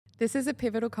This is a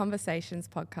Pivotal Conversations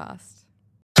podcast.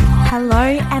 Hello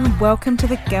and welcome to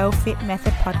the Girl Fit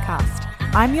Method podcast.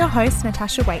 I'm your host,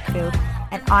 Natasha Wakefield,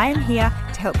 and I am here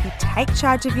to help you take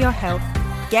charge of your health,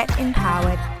 get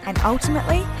empowered, and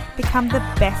ultimately become the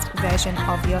best version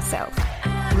of yourself.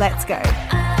 Let's go.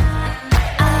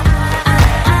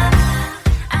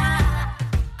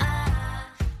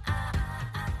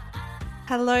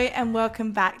 Hello and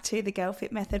welcome back to the Girl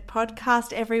Fit Method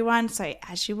podcast, everyone. So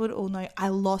as you would all know, I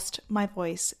lost my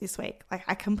voice this week.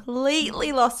 I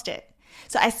completely lost it.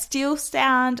 So I still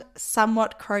sound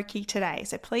somewhat croaky today.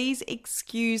 So please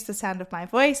excuse the sound of my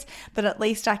voice, but at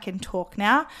least I can talk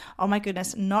now. Oh my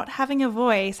goodness, not having a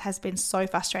voice has been so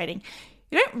frustrating.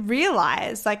 You don't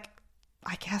realize,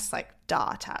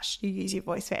 duh, Tash, you use your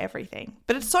voice for everything.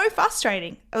 But it's so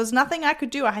frustrating. There was nothing I could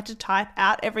do. I had to type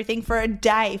out everything for a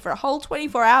day, for a whole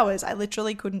 24 hours. I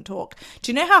literally couldn't talk.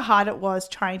 Do you know how hard it was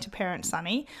trying to parent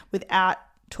Sunny without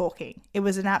talking? It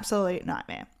was an absolute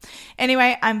nightmare.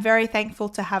 Anyway, I'm very thankful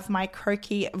to have my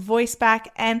croaky voice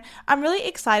back, and I'm really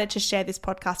excited to share this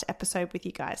podcast episode with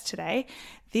you guys today.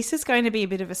 This is going to be a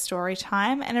bit of a story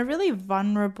time and a really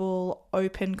vulnerable,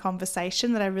 open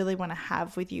conversation that I really want to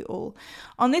have with you all.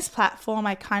 On this platform,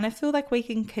 I kind of feel like we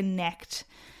can connect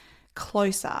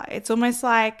closer. It's almost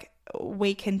like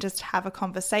we can just have a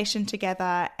conversation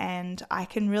together and I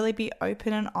can really be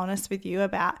open and honest with you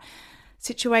about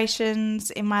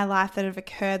situations in my life that have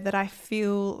occurred that I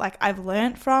feel like I've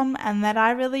learned from and that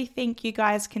I really think you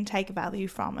guys can take value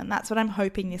from. And that's what I'm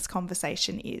hoping this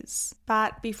conversation is.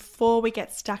 But before we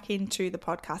get stuck into the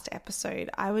podcast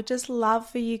episode, I would just love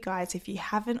for you guys, if you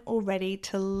haven't already,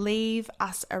 to leave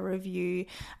us a review,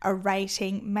 a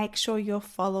rating. Make sure you're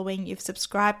following, you've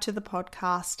subscribed to the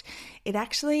podcast. It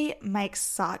actually makes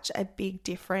such a big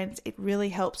difference. It really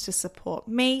helps to support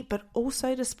me, but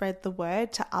also to spread the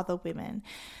word to other women.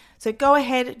 So go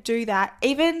ahead, do that.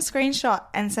 Even screenshot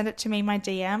and send it to me in my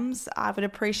DMs. I would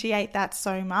appreciate that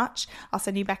so much. I'll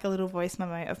send you back a little voice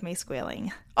memo of me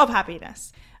squealing of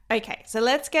happiness. Okay, so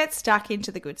let's get stuck into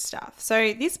the good stuff.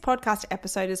 So this podcast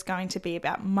episode is going to be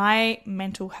about my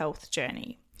mental health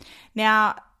journey.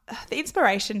 Now, the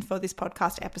inspiration for this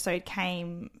podcast episode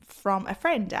came from a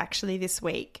friend actually this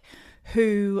week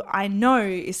who I know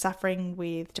is suffering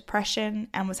with depression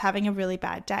and was having a really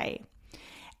bad day.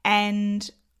 And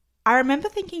I remember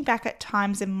thinking back at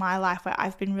times in my life where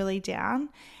I've been really down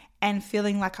and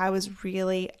feeling like I was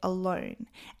really alone.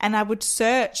 And I would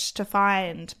search to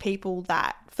find people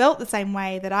that felt the same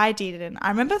way that I did. And I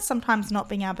remember sometimes not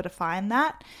being able to find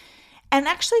that, and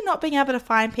actually not being able to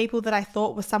find people that I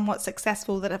thought were somewhat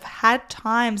successful that have had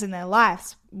times in their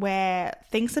lives where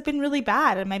things have been really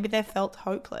bad and maybe they've felt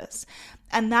hopeless.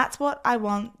 And that's what I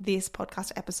want this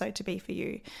podcast episode to be for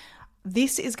you.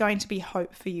 This is going to be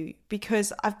hope for you,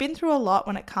 because I've been through a lot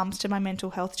when it comes to my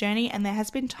mental health journey, and there has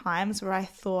been times where I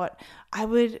thought I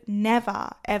would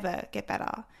never, ever get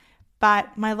better.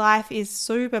 But my life is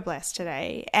super blessed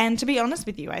today. And to be honest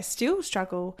with you, I still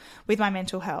struggle with my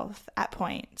mental health at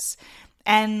points.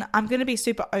 And I'm going to be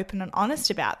super open and honest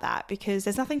about that because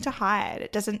there's nothing to hide.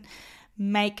 It doesn't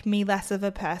make me less of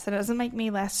a person. It doesn't make me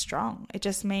less strong. It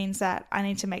just means that I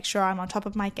need to make sure I'm on top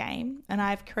of my game, and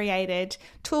I've created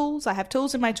tools. I have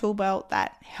tools in my tool belt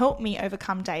that help me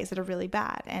overcome days that are really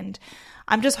bad. And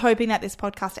I'm just hoping that this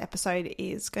podcast episode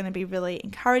is going to be really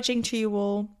encouraging to you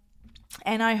all.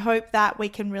 And I hope that we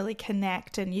can really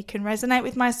connect and you can resonate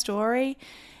with my story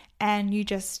and you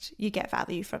get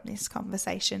value from this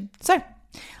conversation. So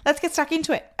let's get stuck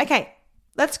into it. Okay.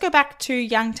 Let's go back to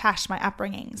young Tash, my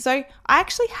upbringing. So I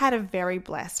actually had a very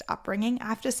blessed upbringing. I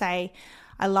have to say,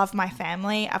 I love my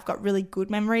family. I've got really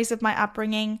good memories of my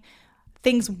upbringing.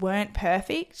 Things weren't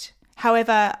perfect.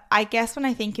 However, I guess when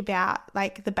I think about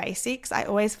the basics, I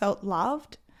always felt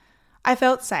loved. I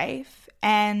felt safe,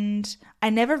 and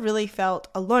I never really felt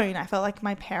alone. I felt like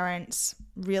my parents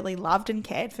really loved and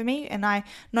cared for me. And I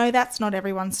know that's not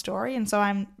everyone's story. And so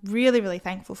I'm really, really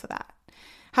thankful for that.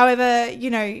 However,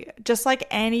 just like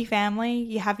any family,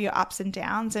 you have your ups and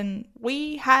downs, and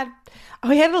we had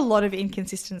a lot of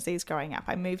inconsistencies growing up.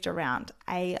 I moved around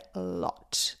a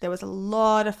lot. There was a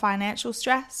lot of financial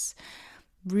stress,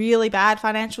 really bad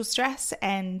financial stress,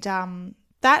 and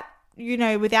that,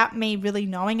 without me really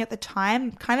knowing at the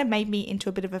time, kind of made me into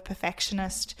a bit of a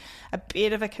perfectionist, a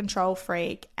bit of a control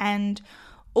freak, and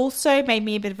also made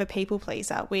me a bit of a people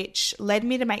pleaser, which led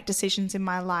me to make decisions in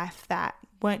my life that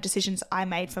weren't decisions I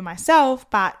made for myself,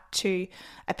 but to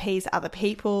appease other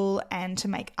people and to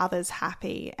make others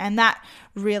happy. And that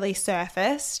really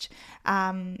surfaced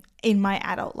in my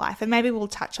adult life. And maybe we'll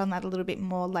touch on that a little bit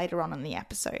more later on in the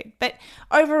episode. But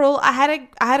overall, I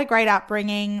had a great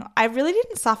upbringing. I really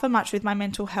didn't suffer much with my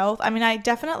mental health. I mean, I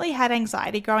definitely had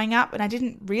anxiety growing up and I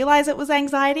didn't realize it was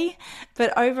anxiety.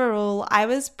 But overall, I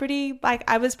was pretty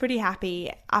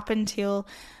happy up until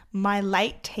my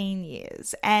late teen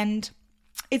years. And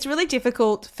it's really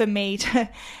difficult for me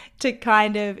to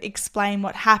kind of explain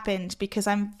what happened because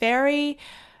I'm very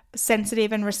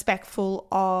sensitive and respectful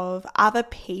of other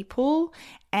people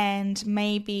and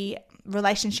maybe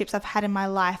relationships I've had in my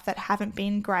life that haven't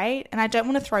been great. And I don't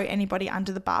want to throw anybody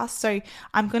under the bus. So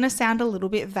I'm going to sound a little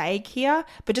bit vague here,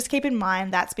 but just keep in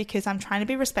mind that's because I'm trying to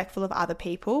be respectful of other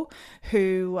people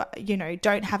who,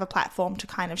 don't have a platform to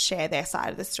kind of share their side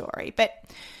of the story. But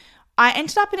I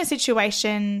ended up in a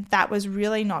situation that was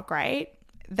really not great,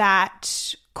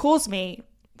 that caused me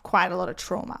quite a lot of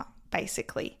trauma,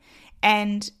 basically.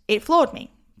 And it floored me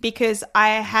because I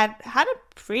had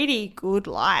a pretty good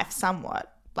life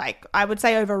somewhat. Like I would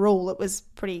say overall it was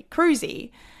pretty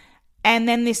cruisy. And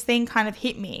then this thing kind of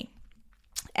hit me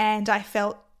and I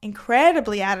felt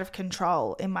incredibly out of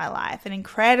control in my life and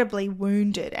incredibly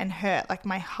wounded and hurt. Like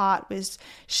my heart was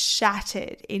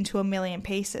shattered into a million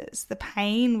pieces. The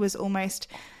pain was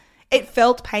it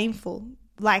felt painful.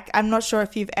 Like I'm not sure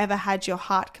if you've ever had your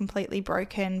heart completely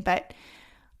broken, but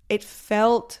it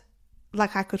felt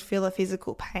like I could feel a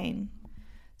physical pain.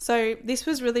 So this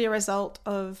was really a result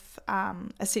of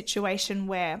a situation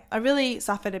where I really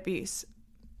suffered abuse,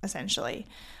 essentially.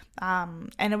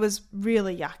 And it was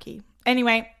really yucky.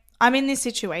 Anyway, I'm in this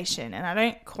situation and I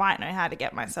don't quite know how to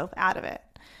get myself out of it.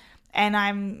 And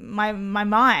my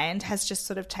mind has just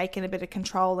sort of taken a bit of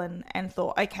control and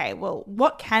thought, okay, well,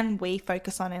 what can we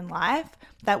focus on in life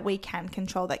that we can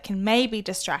control that can maybe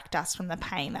distract us from the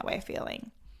pain that we're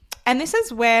feeling? And this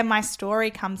is where my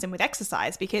story comes in with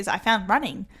exercise because I found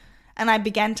running and I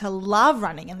began to love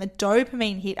running and the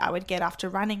dopamine hit I would get after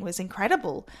running was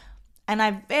incredible. And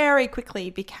I very quickly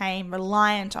became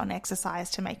reliant on exercise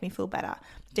to make me feel better.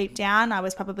 Deep down, I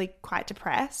was probably quite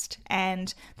depressed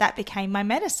and that became my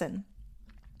medicine.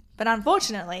 But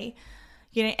unfortunately,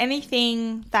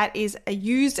 anything that is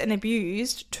used and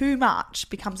abused too much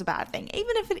becomes a bad thing,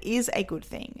 even if it is a good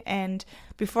thing. And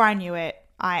before I knew it,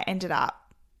 I ended up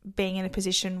being in a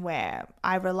position where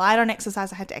I relied on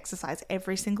exercise. I had to exercise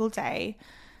every single day.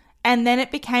 And then it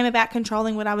became about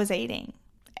controlling what I was eating.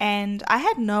 And I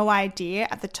had no idea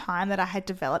at the time that I had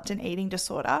developed an eating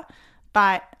disorder,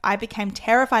 but I became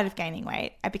terrified of gaining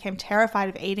weight. I became terrified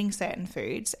of eating certain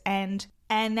foods. And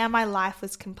now my life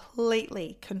was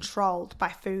completely controlled by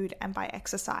food and by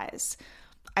exercise.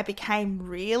 I became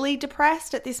really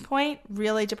depressed at this point,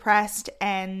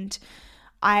 and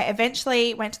I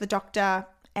eventually went to the doctor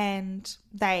and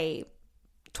they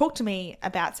talked to me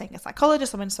about seeing a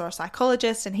psychologist. I went and saw a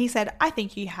psychologist and he said, I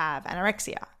think you have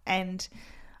anorexia. And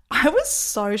I was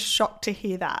so shocked to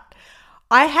hear that.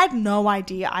 I had no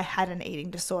idea I had an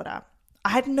eating disorder. I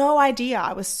had no idea.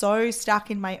 I was so stuck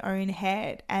in my own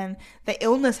head and the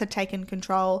illness had taken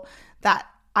control that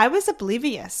I was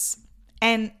oblivious.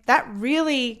 And that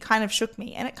really kind of shook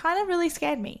me and it kind of really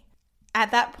scared me.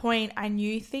 At that point, I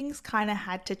knew things kind of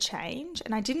had to change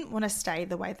and I didn't want to stay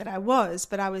the way that I was,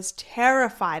 but I was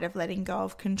terrified of letting go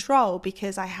of control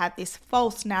because I had this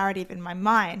false narrative in my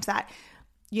mind that,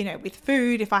 with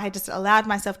food, if I had just allowed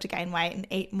myself to gain weight and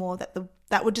eat more,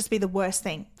 that would just be the worst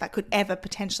thing that could ever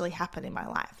potentially happen in my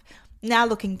life. Now,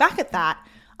 looking back at that,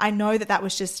 I know that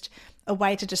was just a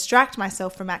way to distract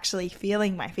myself from actually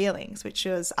feeling my feelings, which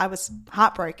was I was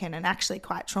heartbroken and actually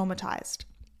quite traumatized.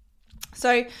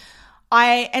 So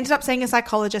I ended up seeing a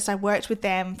psychologist. I worked with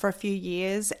them for a few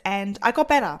years and I got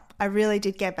better. I really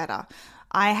did get better.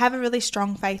 I have a really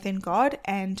strong faith in God,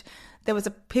 and there was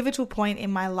a pivotal point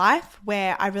in my life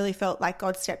where I really felt like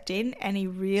God stepped in and he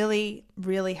really,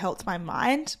 really helped my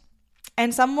mind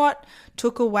and somewhat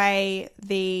took away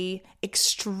the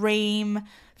extreme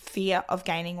fear of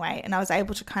gaining weight. And I was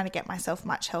able to kind of get myself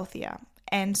much healthier.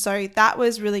 And so that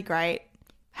was really great.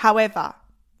 However,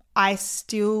 I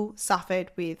still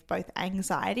suffered with both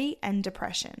anxiety and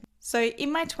depression. So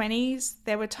in my 20s,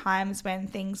 there were times when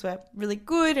things were really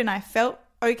good and I felt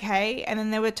okay. And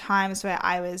then there were times where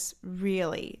I was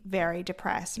really very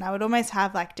depressed and I would almost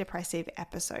have like depressive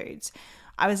episodes.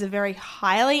 I was a very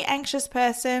highly anxious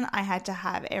person. I had to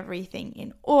have everything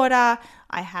in order.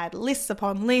 I had lists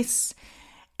upon lists.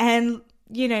 And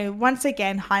once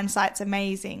again, hindsight's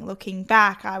amazing. Looking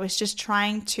back, I was just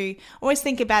trying to always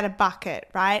think about a bucket,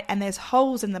 right? And there's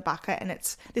holes in the bucket, and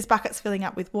this bucket's filling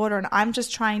up with water, and I'm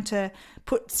just trying to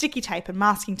put sticky tape and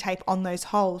masking tape on those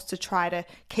holes to try to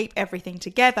keep everything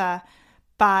together.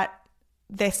 But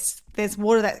there's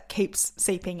water that keeps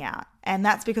seeping out, and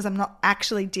that's because I'm not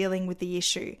actually dealing with the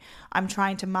issue. I'm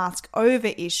trying to mask over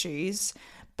issues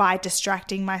by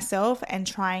distracting myself and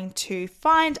trying to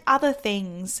find other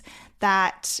things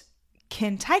that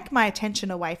can take my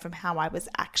attention away from how I was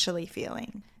actually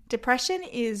feeling. Depression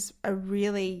is a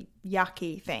really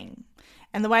yucky thing.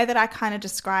 And the way that I kind of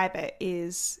describe it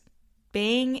is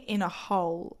being in a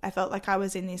hole. I felt like I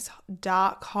was in this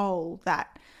dark hole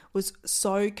that was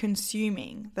so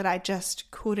consuming that I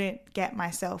just couldn't get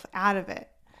myself out of it.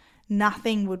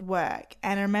 Nothing would work.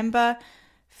 And I remember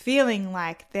feeling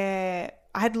like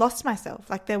I had lost myself,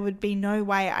 like there would be no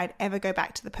way I'd ever go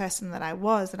back to the person that I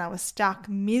was, and I was stuck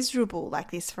miserable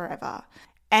like this forever.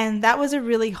 And that was a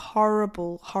really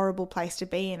horrible, horrible place to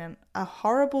be in, and a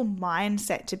horrible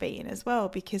mindset to be in as well,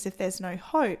 because if there's no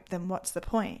hope, then what's the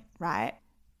point, right?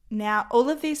 Now, all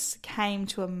of this came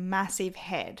to a massive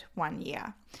head one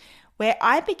year where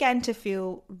I began to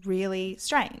feel really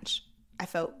strange. I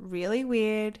felt really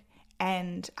weird.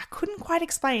 And I couldn't quite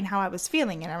explain how I was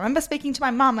feeling. And I remember speaking to my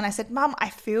mum and I said, "Mum,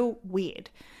 I feel weird."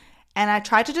 And I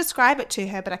tried to describe it to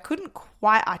her, but I couldn't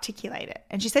quite articulate it.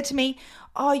 And she said to me,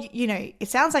 "Oh, it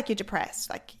sounds like you're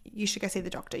depressed. Like you should go see the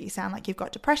doctor. You sound like you've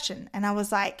got depression." And I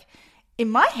was like,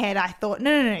 in my head, I thought,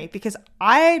 no, because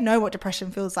I know what depression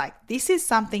feels like. This is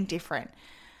something different.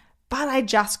 But I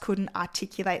just couldn't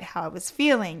articulate how I was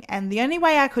feeling. And the only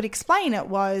way I could explain it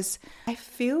was, I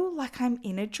feel like I'm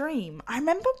in a dream. I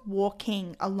remember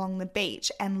walking along the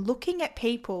beach and looking at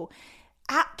people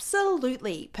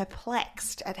absolutely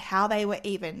perplexed at how they were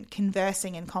even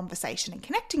conversing in conversation and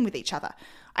connecting with each other.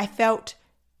 I felt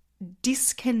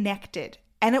disconnected,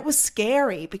 and it was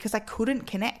scary because I couldn't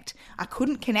connect. I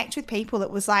couldn't connect with people.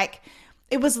 It was like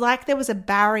there was a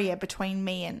barrier between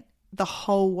me and the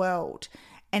whole world.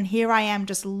 And here I am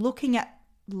just looking at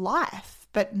life,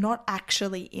 but not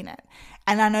actually in it.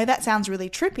 And I know that sounds really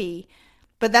trippy,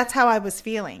 but that's how I was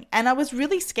feeling. And I was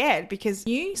really scared because I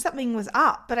knew something was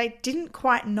up, but I didn't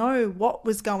quite know what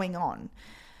was going on.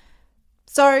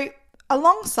 So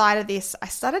alongside of this, I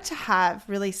started to have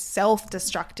really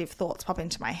self-destructive thoughts pop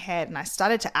into my head, and I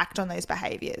started to act on those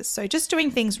behaviors. So just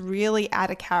doing things really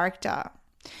out of character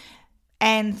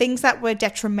and things that were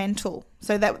detrimental.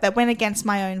 So that went against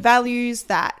my own values,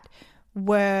 that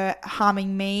were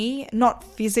harming me, not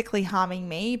physically harming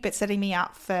me, but setting me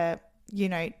up for,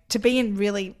 to be in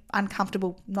really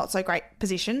uncomfortable, not so great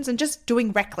positions, and just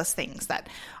doing reckless things that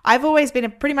I've always been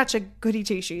pretty much a goody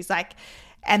two shoes,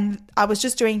 and I was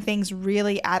just doing things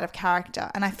really out of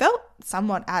character, and I felt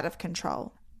somewhat out of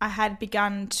control. I had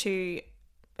begun to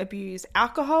abuse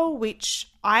alcohol,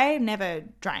 which I never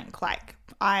drank.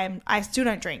 I still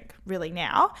don't drink really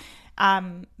now,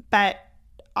 but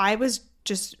I was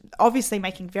just obviously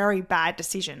making very bad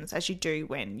decisions, as you do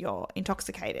when you're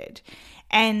intoxicated.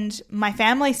 And my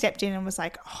family stepped in and was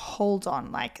like, "Hold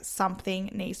on,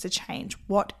 something needs to change.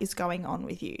 What is going on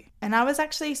with you?" And I was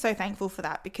actually so thankful for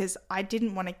that, because I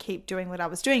didn't want to keep doing what I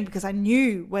was doing, because I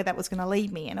knew where that was going to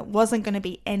lead me, and it wasn't going to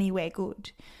be anywhere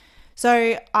good.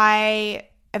 So I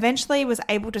eventually was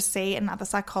able to see another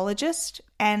psychologist,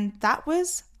 and that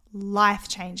was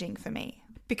life-changing for me,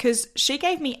 because she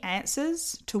gave me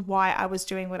answers to why I was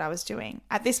doing what I was doing.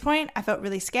 At this point, I felt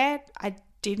really scared. I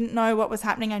didn't know what was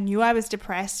happening. I knew I was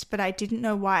depressed, but I didn't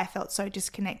know why I felt so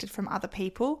disconnected from other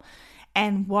people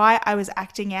and why I was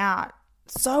acting out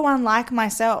so unlike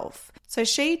myself. So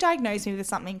she diagnosed me with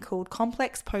something called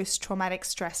complex post-traumatic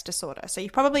stress disorder. So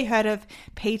you've probably heard of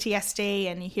PTSD,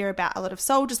 and you hear about a lot of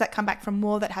soldiers that come back from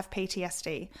war that have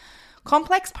PTSD.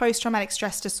 Complex post-traumatic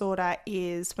stress disorder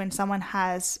is when someone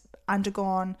has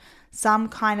undergone some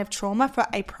kind of trauma for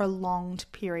a prolonged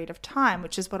period of time,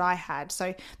 which is what I had.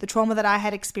 So the trauma that I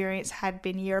had experienced had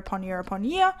been year upon year upon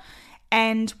year.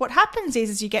 And what happens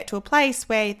is you get to a place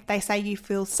where they say you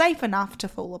feel safe enough to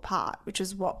fall apart, which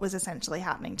is what was essentially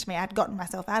happening to me. I had gotten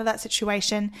myself out of that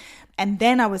situation, and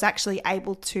then I was actually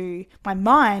my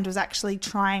mind was actually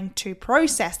trying to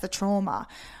process the trauma.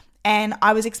 And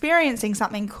I was experiencing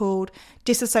something called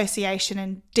disassociation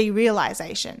and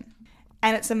derealization.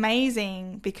 And it's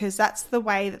amazing because that's the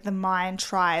way that the mind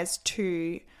tries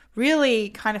to really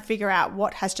kind of figure out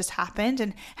what has just happened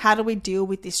and how do we deal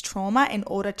with this trauma in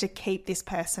order to keep this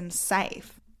person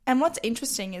safe. And what's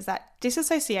interesting is that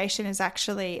disassociation is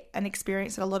actually an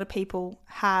experience that a lot of people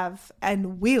have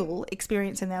and will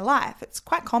experience in their life. It's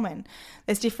quite common.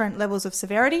 There's different levels of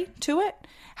severity to it.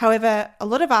 However, a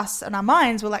lot of us and our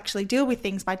minds will actually deal with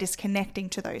things by disconnecting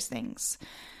to those things.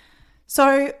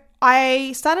 So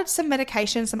I started some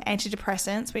medication, some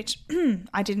antidepressants, which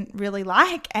I didn't really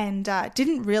like and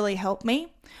didn't really help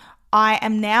me. I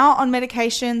am now on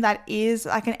medication that is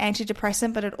like an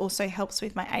antidepressant, but it also helps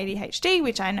with my ADHD,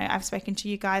 which I know I've spoken to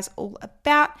you guys all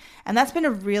about. And that's been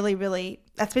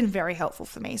that's been very helpful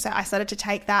for me. So I started to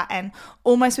take that, and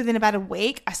almost within about a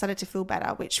week, I started to feel better,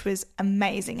 which was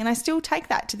amazing. And I still take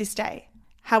that to this day.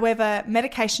 However,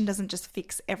 medication doesn't just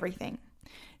fix everything.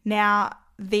 Now,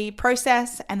 the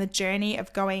process and the journey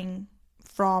of going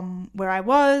from where I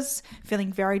was,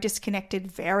 feeling very disconnected,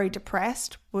 very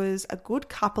depressed, was a good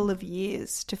couple of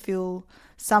years to feel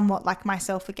somewhat like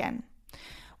myself again.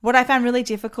 What I found really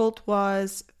difficult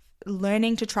was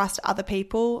learning to trust other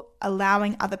people,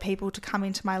 allowing other people to come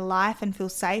into my life and feel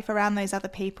safe around those other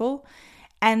people.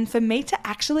 And for me to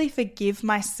actually forgive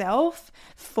myself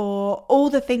for all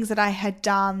the things that I had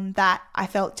done that I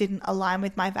felt didn't align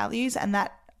with my values and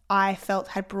that I felt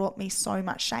had brought me so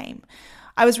much shame.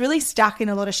 I was really stuck in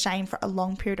a lot of shame for a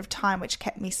long period of time, which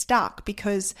kept me stuck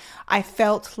because I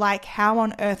felt like, how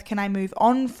on earth can I move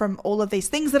on from all of these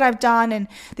things that I've done and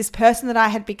this person that I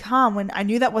had become when I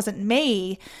knew that wasn't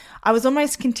me? I was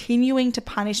almost continuing to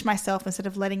punish myself instead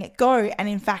of letting it go. And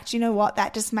in fact, you know what?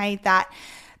 That just made that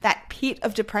pit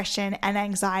of depression and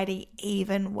anxiety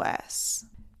even worse.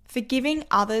 Forgiving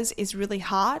others is really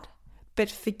hard, but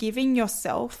forgiving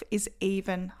yourself is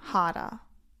even harder.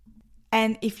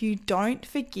 And if you don't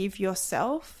forgive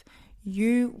yourself,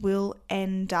 you will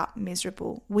end up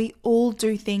miserable. We all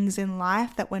do things in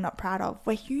life that we're not proud of.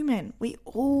 We're human. We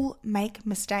all make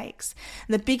mistakes.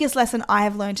 And the biggest lesson I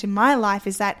have learned in my life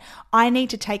is that I need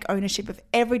to take ownership of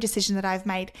every decision that I've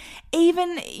made.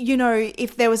 Even,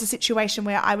 if there was a situation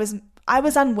where I was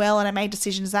unwell and I made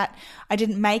decisions that I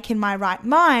didn't make in my right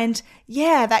mind,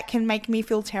 that can make me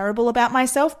feel terrible about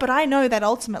myself, but I know that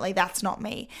ultimately that's not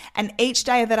me. And each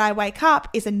day that I wake up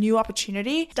is a new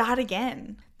opportunity to start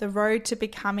again. The road to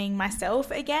becoming myself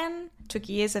again took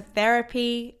years of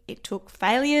therapy. It took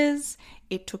failures.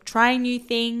 It took trying new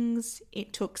things.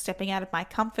 It took stepping out of my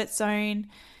comfort zone.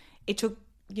 It took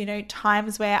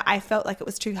times where I felt like it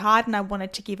was too hard and I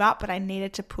wanted to give up, but I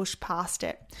needed to push past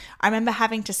it. I remember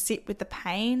having to sit with the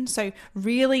pain, so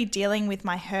really dealing with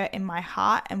my hurt in my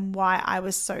heart and why I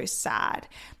was so sad.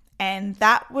 And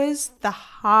that was the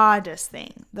hardest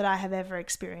thing that I have ever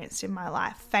experienced in my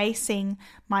life, facing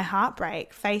my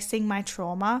heartbreak, facing my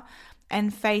trauma,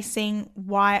 and facing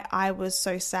why I was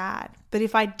so sad. But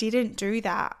if I didn't do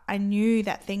that, I knew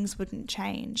that things wouldn't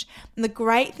change. And the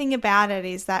great thing about it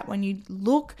is that when you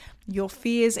look your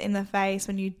fears in the face,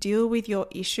 when you deal with your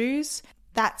issues,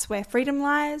 that's where freedom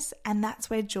lies and that's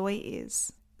where joy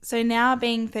is. So now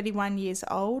being 31 years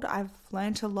old, I've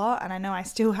learned a lot, and I know I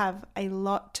still have a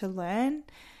lot to learn.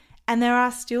 And there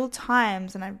are still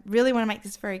times, and I really want to make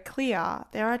this very clear,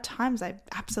 there are times I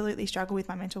absolutely struggle with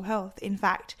my mental health. In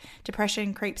fact,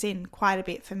 depression creeps in quite a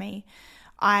bit for me.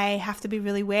 I have to be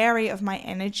really wary of my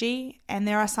energy, and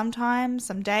there are sometimes,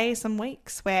 some days, some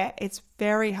weeks where it's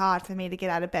very hard for me to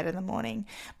get out of bed in the morning.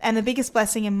 And the biggest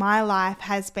blessing in my life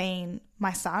has been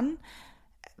my son.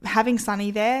 Having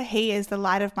Sonny there, he is the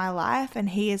light of my life and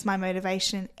he is my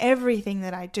motivation in everything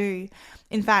that I do.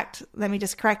 In fact, let me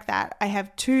just correct that. I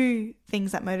have two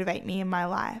things that motivate me in my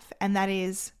life, and that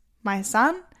is my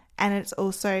son and it's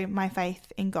also my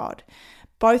faith in God.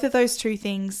 Both of those two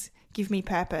things give me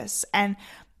purpose, and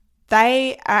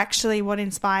they are actually what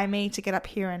inspire me to get up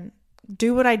here and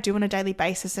do what I do on a daily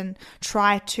basis and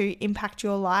try to impact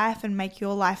your life and make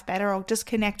your life better, or just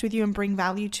connect with you and bring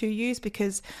value to you,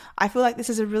 because I feel like this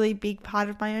is a really big part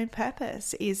of my own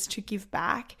purpose, is to give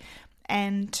back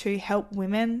and to help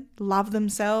women love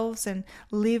themselves and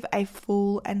live a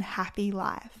full and happy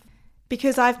life.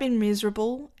 Because I've been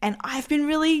miserable and I've been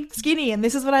really skinny, and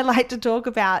this is what I like to talk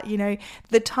about.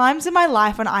 The times in my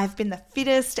life when I've been the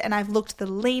fittest and I've looked the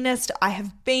leanest, I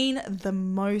have been the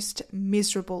most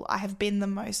miserable. I have been the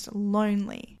most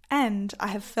lonely, and I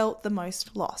have felt the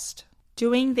most lost.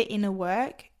 Doing the inner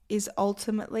work is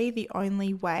ultimately the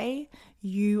only way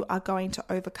you are going to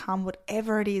overcome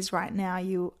whatever it is right now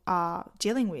you are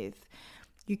dealing with.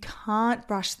 You can't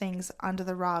brush things under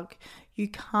the rug. You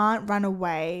can't run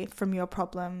away from your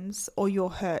problems or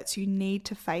your hurts. You need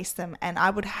to face them. And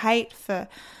I would hate for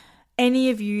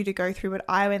any of you to go through what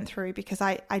I went through, because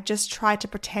I just tried to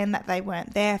pretend that they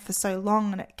weren't there for so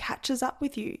long, and it catches up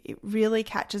with you. It really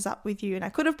catches up with you. And I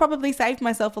could have probably saved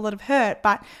myself a lot of hurt,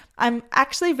 but I'm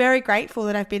actually very grateful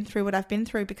that I've been through what I've been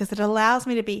through, because it allows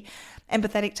me to be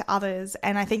empathetic to others.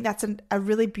 And I think that's a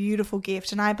really beautiful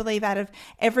gift. And I believe out of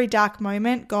every dark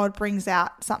moment, God brings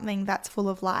out something that's full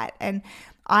of light. And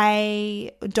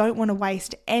I don't want to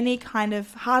waste any kind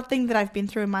of hard thing that I've been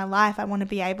through in my life. I want to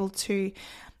be able to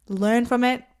learn from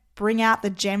it, bring out the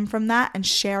gem from that, and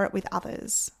share it with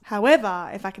others. However,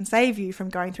 if I can save you from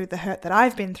going through the hurt that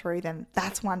I've been through, then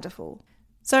that's wonderful.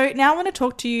 So now I want to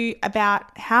talk to you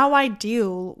about how I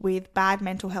deal with bad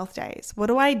mental health days. What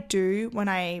do I do when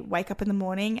I wake up in the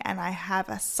morning and I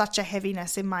have such a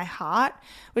heaviness in my heart,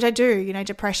 which I do.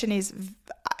 Depression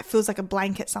feels like a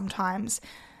blanket sometimes.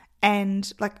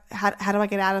 And like, how do I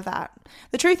get out of that?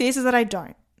 The truth is that I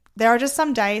don't. There are just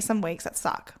some days, some weeks that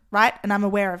suck, right? And I'm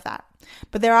aware of that.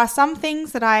 But there are some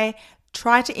things that I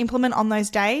try to implement on those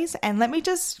days. And let me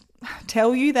just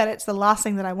tell you that it's the last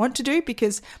thing that I want to do,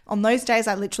 because on those days,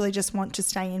 I literally just want to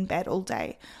stay in bed all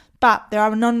day. But there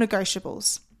are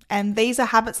non-negotiables. And these are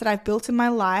habits that I've built in my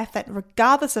life that,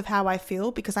 regardless of how I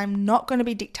feel, because I'm not going to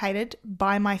be dictated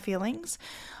by my feelings,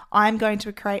 I'm going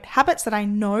to create habits that I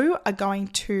know are going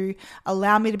to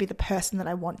allow me to be the person that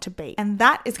I want to be. And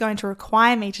that is going to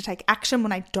require me to take action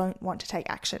when I don't want to take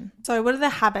action. So what are the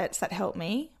habits that help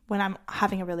me when I'm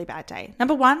having a really bad day?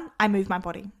 Number one, I move my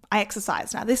body. I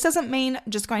exercise. Now, this doesn't mean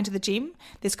just going to the gym.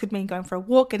 This could mean going for a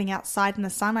walk, getting outside in the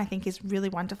sun, I think is really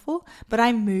wonderful. But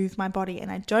I move my body,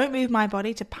 and I don't move my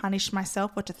body to punish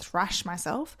myself or to thrash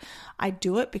myself. I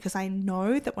do it because I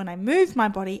know that when I move my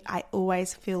body, I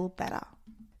always feel better.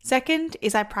 Second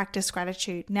is I practice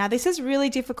gratitude. Now, this is really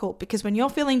difficult because when you're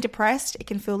feeling depressed, it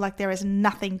can feel like there is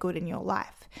nothing good in your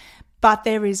life. But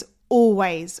there is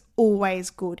always, always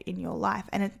good in your life.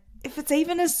 And if it's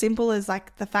even as simple as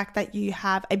like the fact that you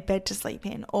have a bed to sleep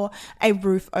in or a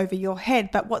roof over your head.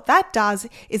 But what that does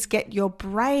is get your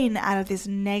brain out of this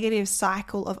negative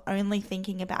cycle of only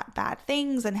thinking about bad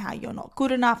things and how you're not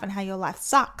good enough and how your life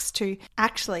sucks, to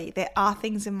actually, there are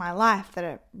things in my life that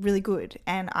are really good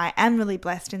and I am really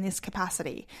blessed in this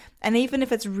capacity. And even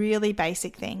if it's really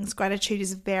basic things, gratitude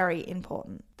is very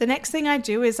important. The next thing I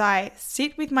do is I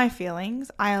sit with my feelings.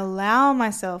 I allow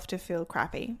myself to feel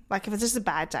crappy. Like if it's just a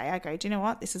bad day, I go, do you know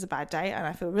what? This is a bad day and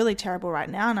I feel really terrible right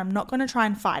now, and I'm not going to try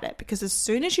and fight it, because as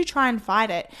soon as you try and fight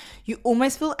it, you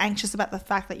almost feel anxious about the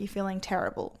fact that you're feeling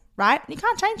terrible, right? You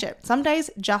can't change it. Some days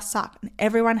just suck, and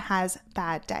everyone has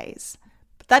bad days.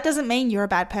 But that doesn't mean you're a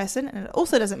bad person, and it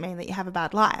also doesn't mean that you have a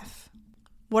bad life.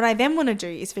 What I then want to do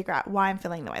is figure out why I'm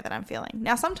feeling the way that I'm feeling.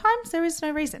 Now, sometimes there is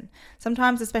no reason.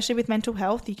 Sometimes, especially with mental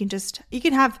health, you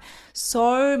can have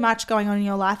so much going on in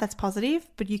your life that's positive,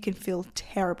 but you can feel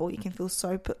terrible. You can feel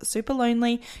super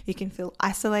lonely. You can feel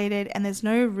isolated, and there's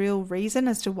no real reason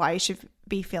as to why you should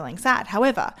be feeling sad.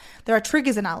 However, there are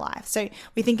triggers in our life. So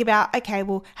we think about, okay,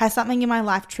 well, has something in my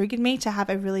life triggered me to have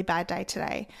a really bad day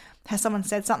today? Has someone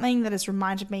said something that has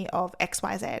reminded me of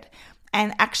XYZ?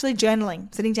 And actually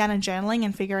journaling, sitting down and journaling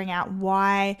and figuring out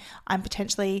why I'm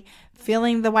potentially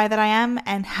feeling the way that I am,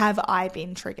 and have I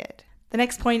been triggered? The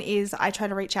next point is I try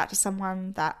to reach out to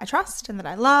someone that I trust and that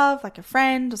I love, like a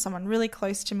friend or someone really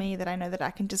close to me that I know that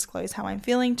I can disclose how I'm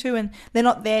feeling to, and they're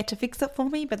not there to fix it for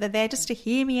me, but they're there just to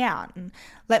hear me out and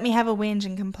let me have a whinge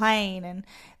and complain. And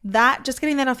that, just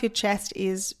getting that off your chest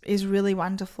is really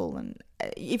wonderful. And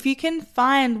if you can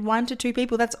find 1 to 2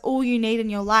 people, that's all you need in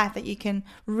your life that you can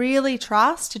really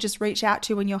trust to just reach out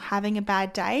to when you're having a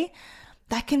bad day,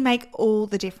 that can make all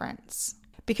the difference.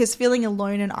 Because feeling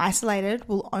alone and isolated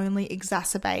will only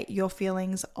exacerbate your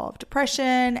feelings of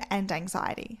depression and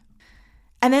anxiety.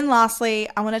 And then lastly,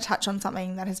 I want to touch on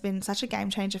something that has been such a game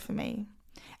changer for me.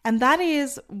 And that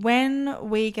is when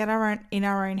we get in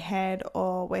our own head,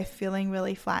 or we're feeling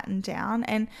really flat and down.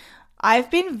 And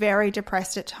I've been very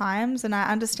depressed at times, and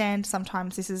I understand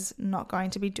sometimes this is not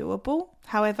going to be doable.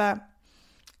 However,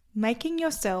 making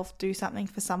yourself do something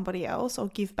for somebody else or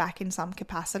give back in some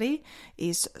capacity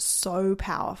is so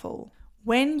powerful.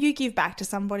 When you give back to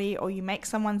somebody, or you make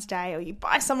someone's day, or you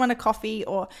buy someone a coffee,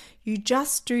 or you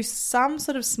just do some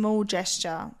sort of small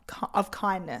gesture of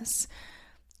kindness,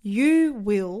 you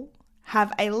will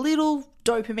have a little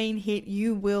dopamine hit.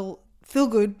 You will feel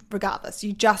good regardless.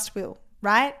 You just will,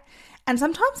 right? And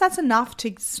sometimes that's enough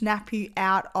to snap you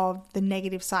out of the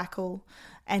negative cycle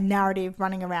and narrative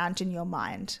running around in your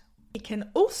mind. It can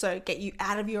also get you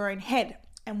out of your own head.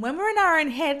 And when we're in our own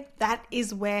head, that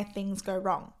is where things go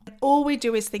wrong. All we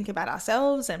do is think about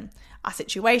ourselves and our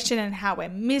situation and how we're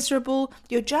miserable,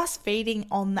 you're just feeding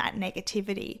on that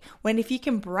negativity. When if you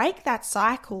can break that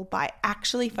cycle by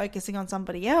actually focusing on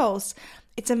somebody else,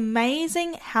 it's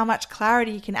amazing how much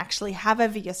clarity you can actually have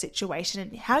over your situation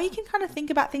and how you can kind of think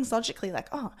about things logically, like,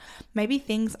 oh, maybe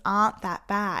things aren't that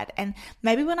bad. And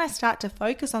maybe when I start to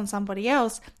focus on somebody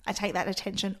else, I take that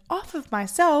attention off of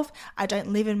myself. I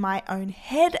don't live in my own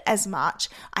head as much.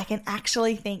 I can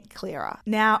actually think clearer.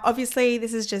 Now, obviously,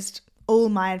 this is just all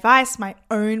my advice, my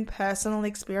own personal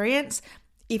experience.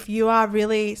 If you are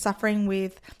really suffering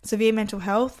with severe mental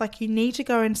health, like, you need to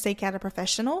go and seek out a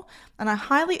professional. And I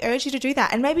highly urge you to do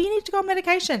that. And maybe you need to go on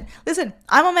medication. Listen,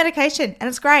 I'm on medication and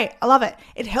it's great. I love it.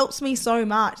 It helps me so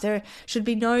much. There should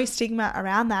be no stigma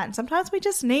around that. And sometimes we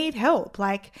just need help.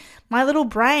 Like, my little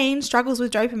brain struggles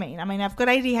with dopamine. I mean, I've got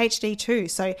ADHD too.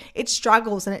 So it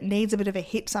struggles and it needs a bit of a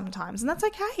hit sometimes. And that's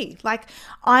okay. Like,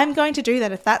 I'm going to do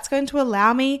that. If that's going to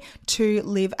allow me to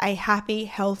live a happy,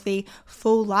 healthy,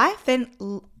 full life, then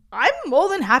I'm more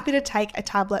than happy to take a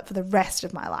tablet for the rest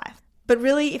of my life. But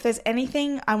really, if there's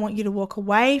anything I want you to walk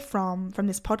away from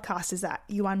this podcast, is that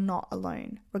you are not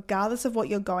alone. Regardless of what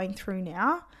you're going through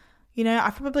now, you know,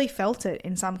 I've probably felt it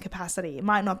in some capacity. It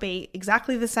might not be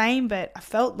exactly the same, but I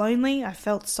felt lonely. I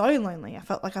felt so lonely. I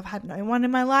felt like I've had no one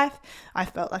in my life. I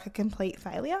felt like a complete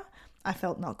failure. I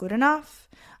felt not good enough.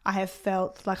 I have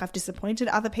felt like I've disappointed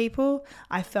other people.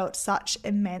 I felt such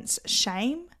immense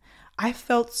shame. I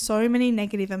felt so many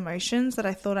negative emotions that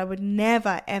I thought I would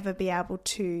never, ever be able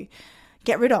to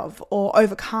get rid of or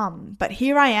overcome. But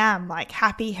here I am, like,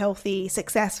 happy, healthy,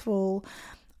 successful.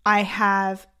 I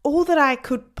have all that I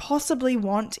could possibly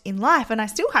want in life. And I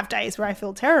still have days where I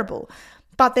feel terrible.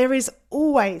 But there is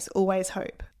always, always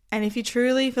hope. And if you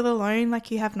truly feel alone,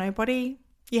 like you have nobody,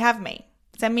 you have me.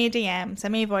 Send me a DM,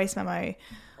 send me a voice memo.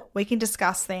 We can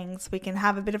discuss things. We can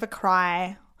have a bit of a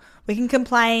cry. We can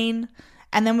complain.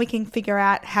 And then we can figure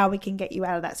out how we can get you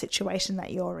out of that situation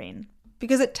that you're in.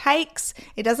 Because it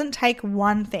doesn't take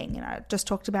one thing. You know, I just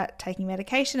talked about taking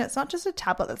medication. It's not just a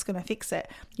tablet that's going to fix it.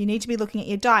 You need to be looking at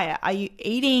your diet. Are you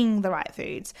eating the right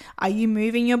foods? Are you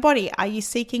moving your body? Are you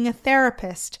seeking a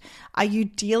therapist? Are you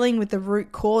dealing with the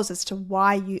root cause as to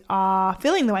why you are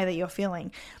feeling the way that you're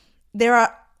feeling? There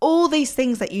are all these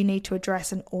things that you need to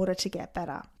address in order to get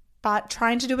better. But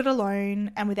trying to do it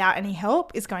alone and without any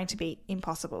help is going to be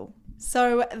impossible.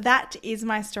 So that is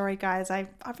my story, guys. I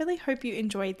really hope you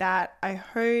enjoyed that. I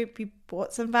hope you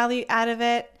brought some value out of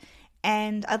it.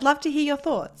 And I'd love to hear your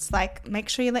thoughts. Like, make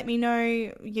sure you let me know,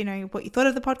 you know, what you thought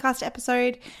of the podcast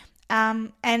episode.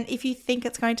 And if you think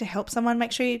it's going to help someone,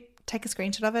 make sure you take a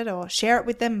screenshot of it or share it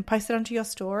with them and post it onto your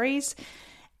stories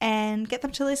and get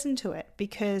them to listen to it.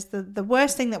 Because the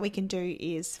worst thing that we can do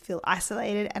is feel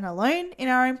isolated and alone in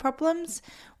our own problems,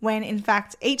 when in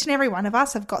fact each and every one of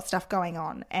us have got stuff going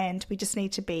on, and we just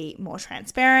need to be more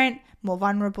transparent, more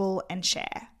vulnerable, and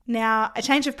share. Now, a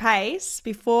change of pace.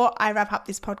 Before I wrap up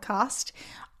this podcast,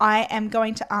 I am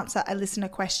going to answer a listener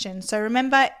question. So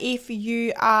remember, if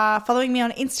you are following me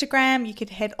on Instagram, you could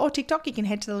head, or TikTok, you can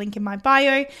head to the link in my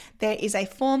bio. There is a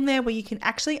form there where you can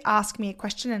actually ask me a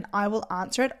question and I will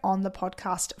answer it on the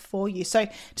podcast for you. So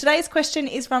today's question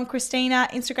is from Christina,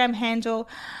 Instagram handle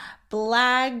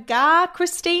Blagga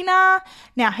Christina.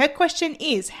 Now, her question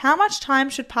is, how much time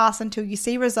should pass until you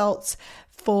see results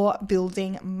for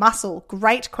building muscle?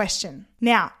 Great question.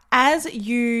 Now,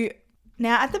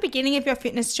 at the beginning of your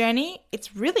fitness journey,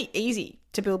 it's really easy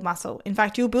to build muscle. In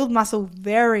fact, you'll build muscle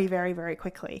very, very, very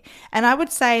quickly. And I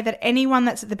would say that anyone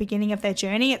that's at the beginning of their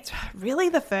journey, it's really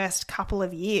the first couple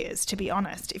of years, to be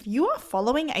honest. If you are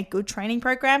following a good training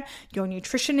program, your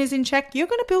nutrition is in check, you're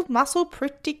going to build muscle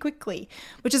pretty quickly,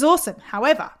 which is awesome.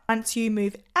 However, once you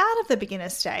move out of the beginner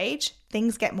stage,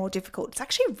 things get more difficult. It's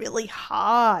actually really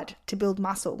hard to build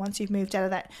muscle once you've moved out of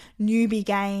that newbie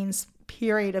gains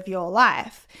period of your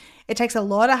life. It takes a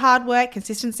lot of hard work,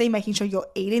 consistency, making sure you're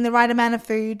eating the right amount of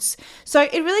foods. So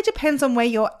it really depends on where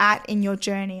you're at in your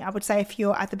journey. I would say if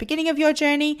you're at the beginning of your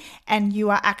journey and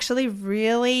you are actually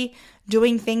really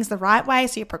doing things the right way,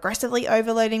 so you're progressively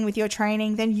overloading with your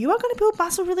training, then you are going to build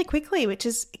muscle really quickly, which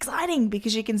is exciting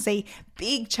because you can see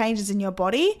big changes in your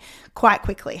body quite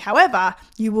quickly. However,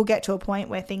 you will get to a point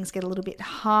where things get a little bit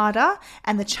harder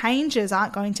and the changes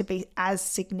aren't going to be as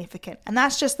significant. And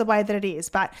that's just the way that it is.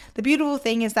 But the beautiful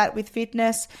thing is that with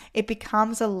fitness, it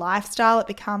becomes a lifestyle. It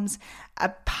becomes a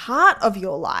part of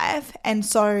your life. And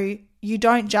so you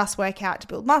don't just work out to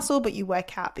build muscle, but you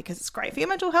work out because it's great for your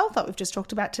mental health that we've just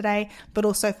talked about today, but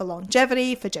also for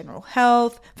longevity, for general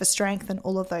health, for strength, and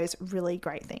all of those really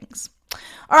great things.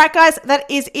 All right, guys,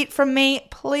 that is it from me.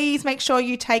 Please make sure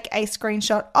you take a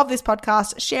screenshot of this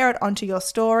podcast, share it onto your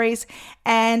stories,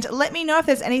 and let me know if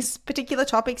there's any particular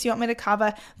topics you want me to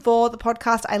cover for the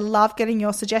podcast. I love getting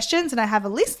your suggestions, and I have a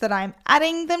list that I'm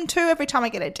adding them to every time I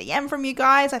get a DM from you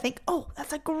guys. I think, oh,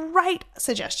 that's a great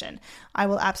suggestion. I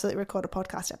will absolutely record a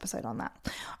podcast episode on that.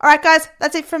 All right, guys,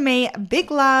 that's it from me.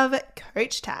 Big love,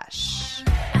 Coach Tash.